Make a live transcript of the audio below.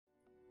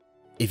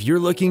If you're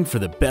looking for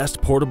the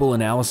best portable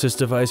analysis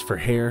device for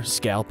hair,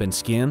 scalp, and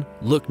skin,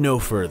 look no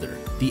further.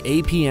 The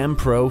APM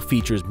Pro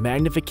features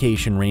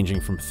magnification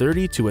ranging from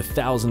 30 to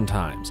 1,000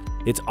 times.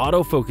 Its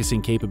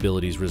auto-focusing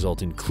capabilities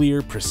result in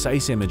clear,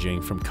 precise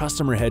imaging from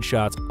customer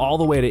headshots all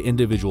the way to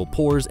individual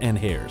pores and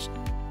hairs.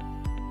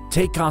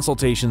 Take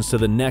consultations to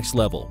the next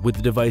level with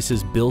the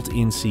device's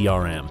built-in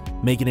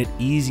CRM, making it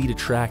easy to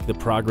track the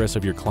progress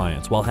of your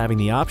clients while having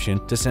the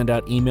option to send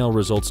out email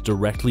results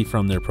directly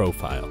from their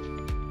profile.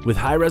 With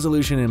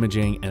high-resolution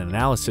imaging and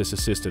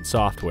analysis-assisted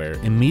software,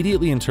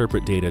 immediately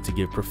interpret data to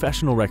give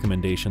professional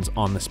recommendations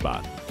on the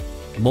spot.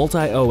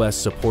 Multi-OS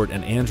support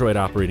and Android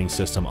operating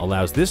system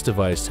allows this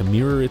device to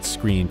mirror its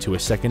screen to a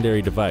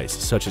secondary device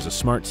such as a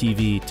smart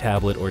TV,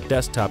 tablet, or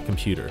desktop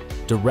computer,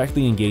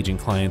 directly engaging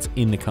clients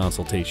in the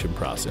consultation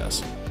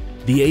process.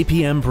 The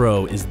APM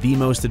Pro is the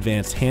most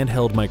advanced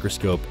handheld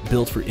microscope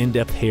built for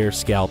in-depth hair,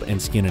 scalp, and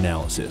skin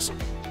analysis.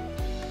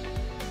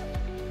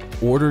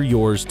 Order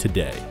yours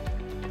today.